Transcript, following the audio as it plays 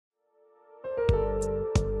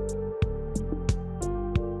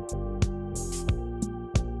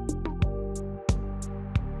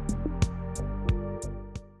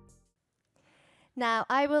Now,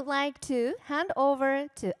 I would like to hand over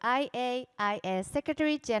to IAIS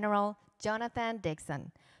Secretary General Jonathan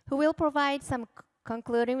Dixon, who will provide some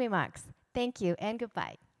concluding remarks. Thank you and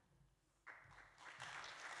goodbye.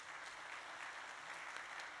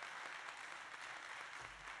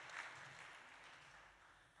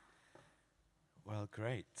 Well,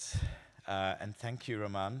 great. And thank you,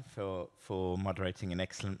 Raman, for moderating an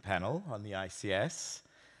excellent panel on the ICS.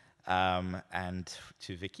 And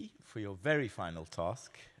to Vicky for your very final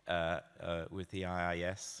task with the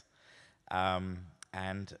IIS.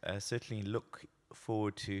 And certainly look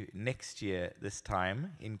forward to next year, this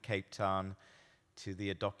time in Cape Town, to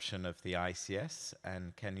the adoption of the ICS.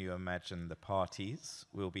 And can you imagine the parties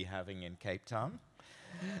we'll be having in Cape Town?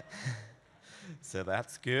 So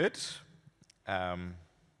that's good. Some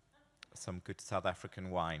good South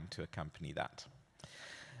African wine to accompany that.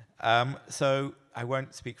 So I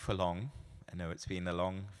won't speak for long. I know it's been a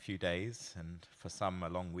long few days and for some a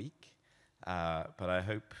long week, but I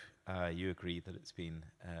hope you agree that it's been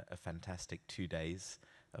a fantastic 2 days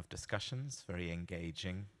of discussions, very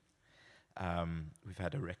engaging. We've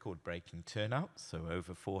had a record-breaking turnout, so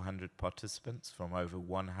over 400 participants from over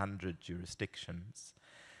 100 jurisdictions.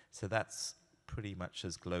 So that's pretty much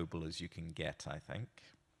as global as you can get, I think.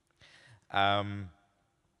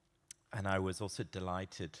 And I was also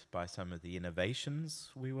delighted by some of the innovations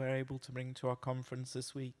we were able to bring to our conference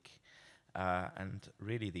this week, and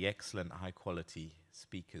really the excellent high-quality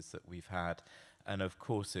speakers that we've had. And of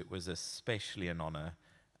course, it was especially an honor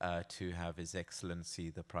to have His Excellency,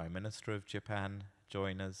 the Prime Minister of Japan,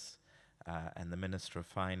 join us, and the Minister of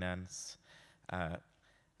Finance. You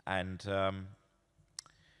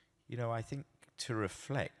know, I think to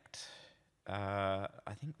reflect, I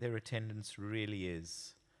think their attendance really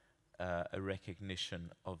is a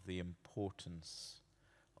recognition of the importance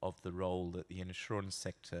of the role that the insurance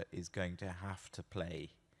sector is going to have to play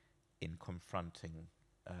in confronting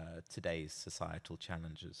today's societal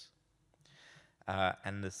challenges.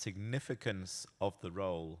 And the significance of the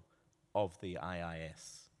role of the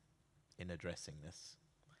IIS in addressing this.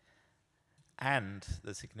 And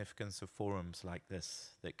the significance of forums like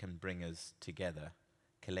this that can bring us together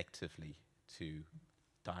collectively to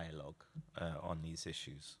dialogue on these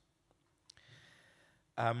issues.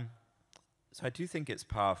 So I do think it's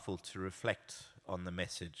powerful to reflect on the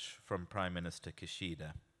message from Prime Minister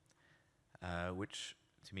Kishida, which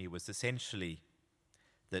to me was essentially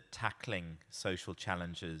that tackling social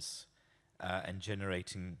challenges and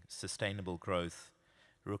generating sustainable growth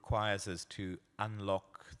requires us to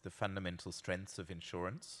unlock the fundamental strengths of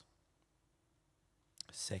insurance.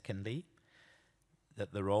 Secondly,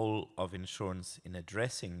 that the role of insurance in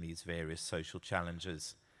addressing these various social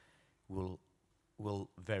challenges will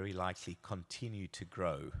very likely continue to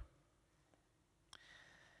grow.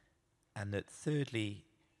 And that thirdly,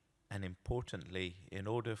 and importantly, in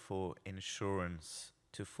order for insurance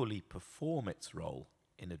to fully perform its role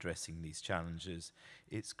in addressing these challenges,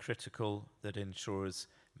 it's critical that insurers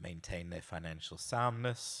maintain their financial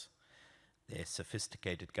soundness, their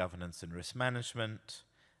sophisticated governance and risk management,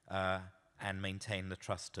 and maintain the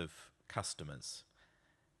trust of customers.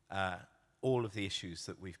 All of the issues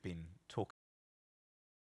that we've been talking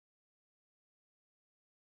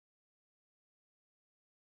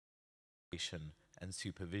and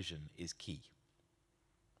supervision is key.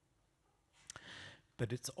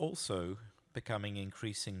 But it's also becoming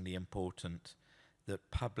increasingly important that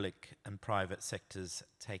public and private sectors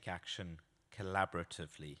take action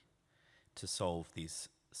collaboratively to solve these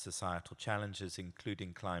societal challenges,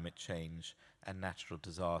 including climate change and natural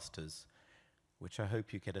disasters, which I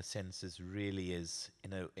hope you get a sense is really is,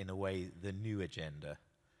 in a way, the new agenda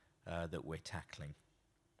that we're tackling.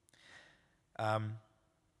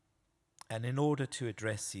 And in order to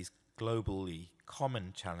address these globally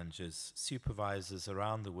common challenges, supervisors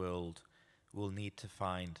around the world will need to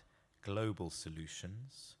find global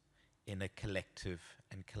solutions in a collective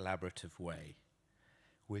and collaborative way,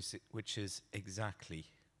 which is exactly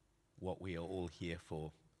what we are all here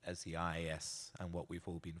for as the IAS and what we've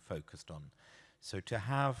all been focused on. So to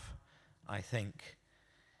have, I think,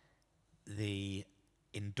 the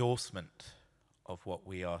endorsement of what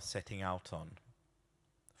we are setting out on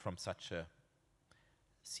from such a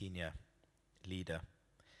senior leader,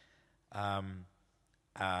 and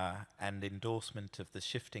endorsement of the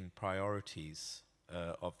shifting priorities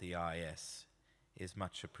of the IAS is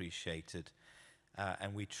much appreciated.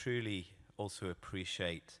 And we truly also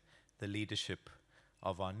appreciate the leadership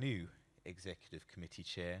of our new Executive Committee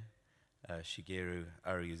Chair, Shigeru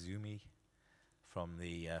Ariazumi, from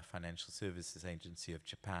the Financial Services Agency of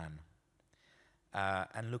Japan,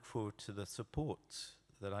 and look forward to the support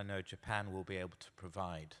that I know Japan will be able to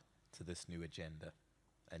provide to this new agenda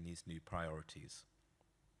and these new priorities.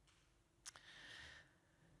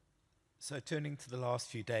 So turning to the last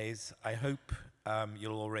few days, I hope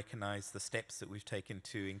you'll all recognize the steps that we've taken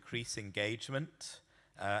to increase engagement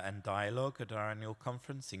and dialogue at our annual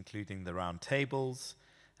conference, including the roundtables,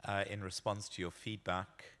 in response to your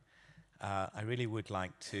feedback. I really would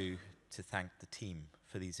like to thank the team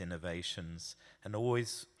for these innovations. And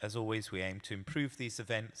as always, we aim to improve these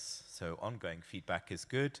events, so ongoing feedback is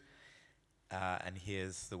good. And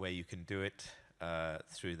here's the way you can do it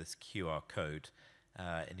through this QR code.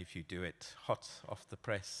 And if you do it hot off the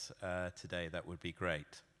press today, that would be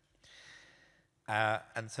great.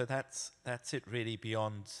 And so that's it really,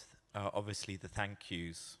 beyond obviously the thank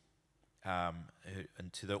yous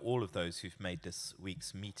and to all of those who've made this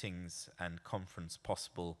week's meetings and conference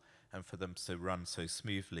possible and for them to run so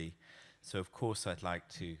smoothly. So of course I'd like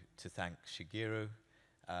to thank Shigeru,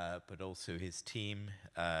 but also his team,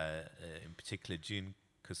 in particular Jun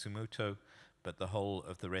Kusumuto, but the whole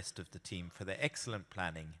of the rest of the team for their excellent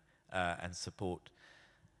planning and support.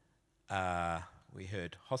 We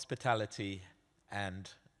heard hospitality and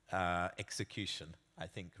execution, I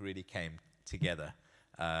think, really came together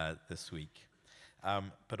this week.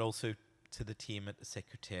 But also to the team at the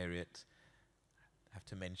Secretariat. I have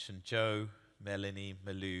to mention Joe, Melanie,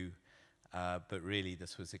 Malou, but really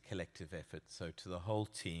this was a collective effort. So to the whole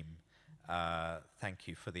team, thank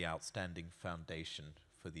you for the outstanding foundation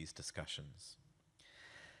for these discussions.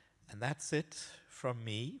 And that's it from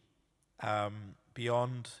me.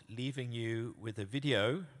 Beyond leaving you with a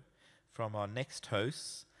video from our next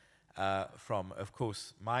hosts, from, of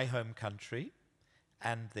course, my home country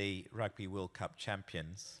and the Rugby World Cup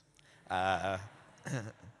champions,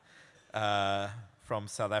 from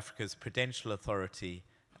South Africa's Prudential Authority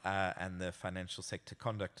and the Financial Sector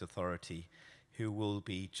Conduct Authority, who will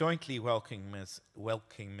be jointly welcoming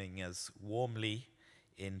us warmly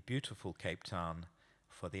in beautiful Cape Town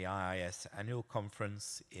for the IAIS annual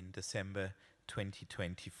conference in December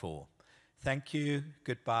 2024. Thank you,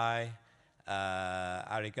 goodbye,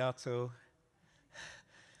 arigato,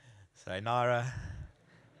 sayonara,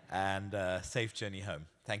 and safe journey home.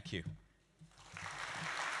 Thank you.